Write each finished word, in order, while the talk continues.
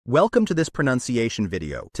Welcome to this pronunciation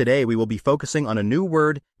video. Today we will be focusing on a new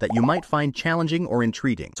word that you might find challenging or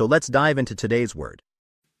intriguing. So let's dive into today's word.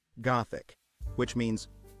 Gothic, which means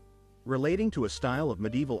relating to a style of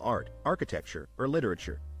medieval art, architecture, or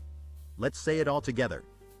literature. Let's say it all together.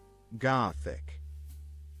 Gothic.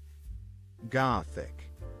 Gothic.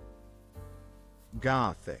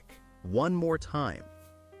 Gothic. One more time.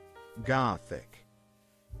 Gothic.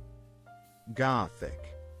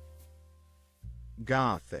 Gothic.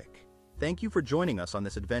 Gothic. Thank you for joining us on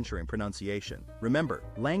this adventure in pronunciation. Remember,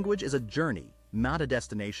 language is a journey, not a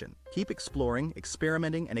destination. Keep exploring,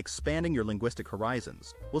 experimenting, and expanding your linguistic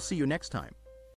horizons. We'll see you next time.